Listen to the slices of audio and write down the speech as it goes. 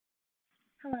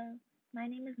Hello, my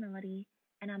name is Melody,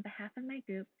 and on behalf of my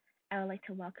group, I would like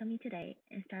to welcome you today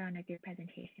and start on our group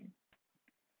presentation.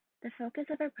 The focus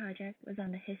of our project was on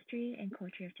the history and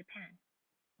culture of Japan.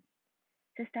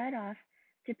 To start off,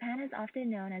 Japan is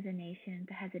often known as a nation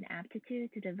that has an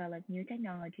aptitude to develop new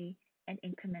technology and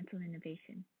incremental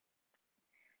innovation.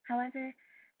 However,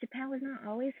 Japan was not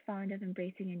always fond of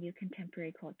embracing a new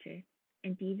contemporary culture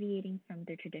and deviating from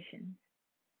their traditions.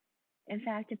 In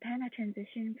fact, Japan had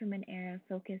transitioned from an era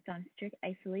focused on strict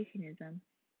isolationism,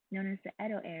 known as the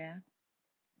Edo era,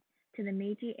 to the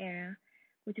Meiji era,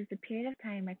 which was a period of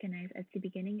time recognized as the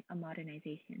beginning of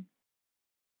modernization.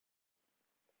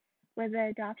 With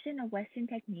the adoption of Western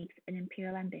techniques and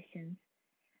imperial ambitions,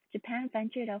 Japan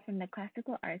ventured out from the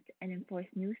classical arts and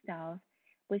enforced new styles,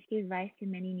 which gave rise to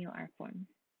many new art forms.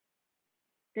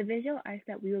 The visual arts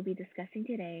that we will be discussing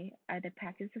today are the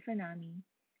practice of hanami,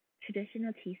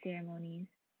 traditional tea ceremonies,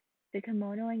 the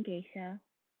kimono and geisha,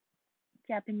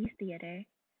 Japanese theater,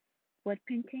 wood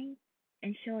printing,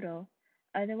 and shodo,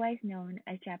 otherwise known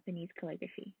as Japanese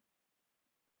calligraphy.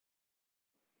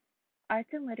 Arts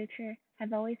and literature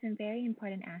have always been very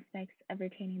important aspects of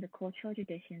retaining the cultural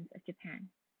traditions of Japan.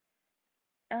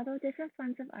 Although different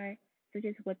forms of art, such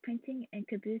as wood printing and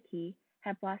kabuki,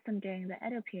 have blossomed during the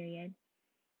Edo period,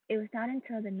 it was not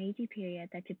until the Meiji period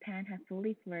that Japan had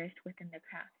fully flourished within the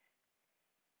crafts.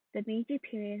 The Meiji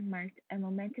period marked a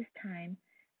momentous time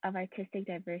of artistic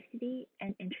diversity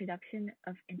and introduction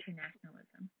of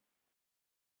internationalism.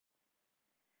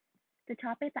 The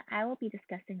topic that I will be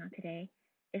discussing on today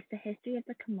is the history of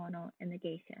the kimono and the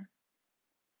geisha.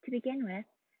 To begin with,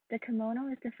 the kimono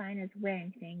is defined as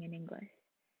wearing thing in English.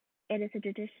 It is a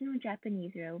traditional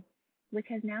Japanese robe which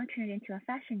has now turned into a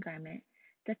fashion garment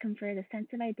that confers a sense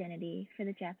of identity for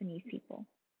the Japanese people.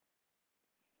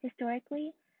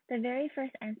 Historically, the very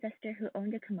first ancestor who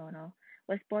owned a kimono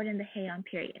was born in the Heian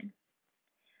period.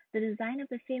 The design of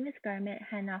the famous garment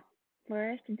had not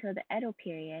flourished until the Edo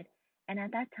period, and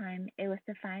at that time it was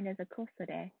defined as a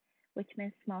kosore, which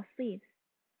meant small sleeves.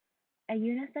 A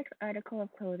unisex article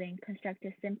of clothing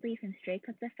constructed simply from straight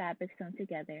cuts of fabric sewn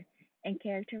together and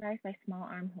characterized by small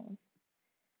armholes.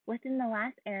 Within the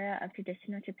last era of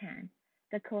traditional Japan,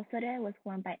 the kosore was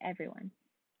worn by everyone,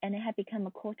 and it had become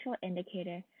a cultural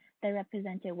indicator that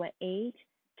represented what age,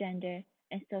 gender,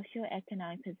 and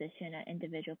socioeconomic position an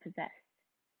individual possessed.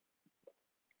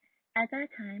 At that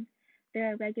time,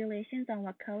 there are regulations on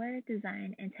what color,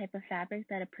 design, and type of fabric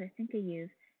that a person could use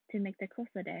to make the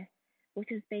kosore, which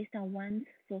was based on one's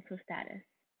social status.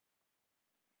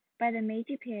 By the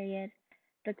Meiji period,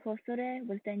 the kosore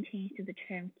was then changed to the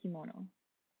term kimono.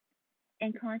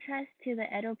 In contrast to the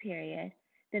Edo period,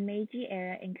 the Meiji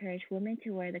era encouraged women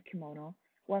to wear the kimono,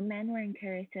 while men were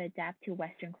encouraged to adapt to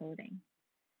Western clothing.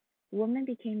 Women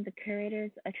became the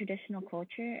curators of traditional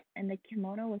culture, and the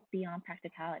kimono was beyond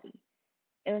practicality.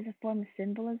 It was a form of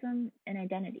symbolism and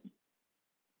identity.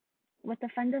 With the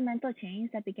fundamental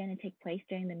change that began to take place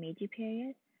during the Meiji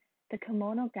period, the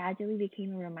kimono gradually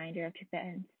became a reminder of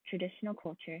Japan's traditional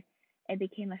culture and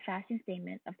became a fashion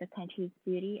statement of the country's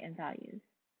beauty and values.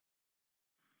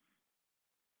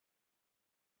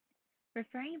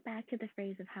 Referring back to the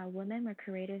phrase of how women were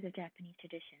curators of Japanese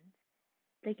traditions,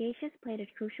 the geishas played a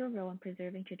crucial role in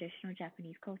preserving traditional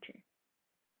Japanese culture.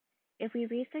 If we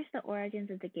research the origins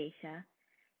of the geisha,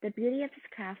 the beauty of this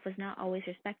craft was not always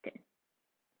respected.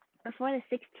 Before the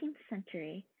 16th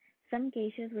century, some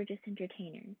geishas were just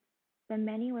entertainers, but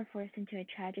many were forced into a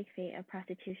tragic fate of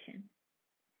prostitution.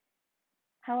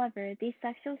 However, these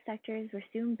sexual sectors were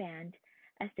soon banned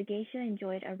as the geisha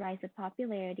enjoyed a rise of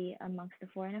popularity amongst the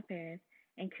foreign affairs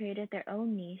and created their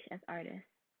own niche as artists.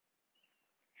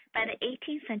 By the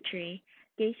 18th century,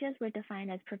 geishas were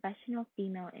defined as professional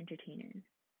female entertainers.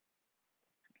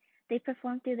 They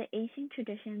performed through the ancient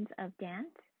traditions of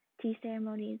dance, tea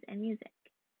ceremonies, and music.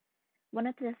 One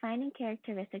of the defining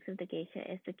characteristics of the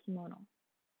geisha is the kimono.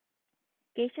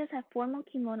 Geishas have formal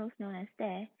kimonos known as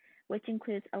te, which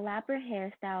includes elaborate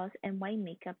hairstyles and white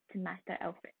makeup to match their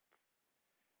outfits.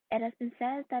 It has been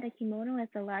said that a kimono is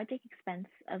the largest expense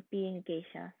of being a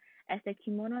geisha, as the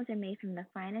kimonos are made from the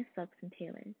finest silks and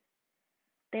tailors.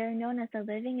 They are known as the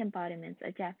living embodiments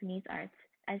of Japanese arts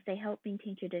as they help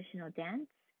maintain traditional dance,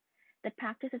 the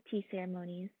practice of tea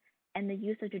ceremonies, and the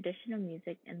use of traditional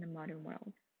music in the modern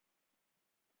world.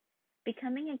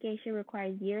 Becoming a geisha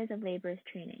requires years of laborious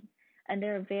training, and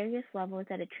there are various levels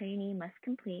that a trainee must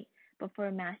complete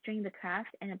before mastering the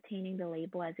craft and obtaining the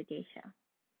label as a geisha.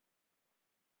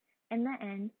 In the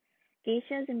end,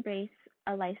 geishas embrace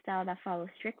a lifestyle that follows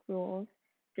strict rules,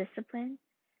 discipline,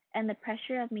 and the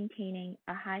pressure of maintaining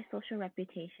a high social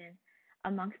reputation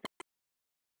amongst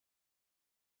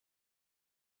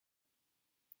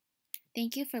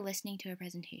Thank you for listening to a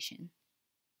presentation.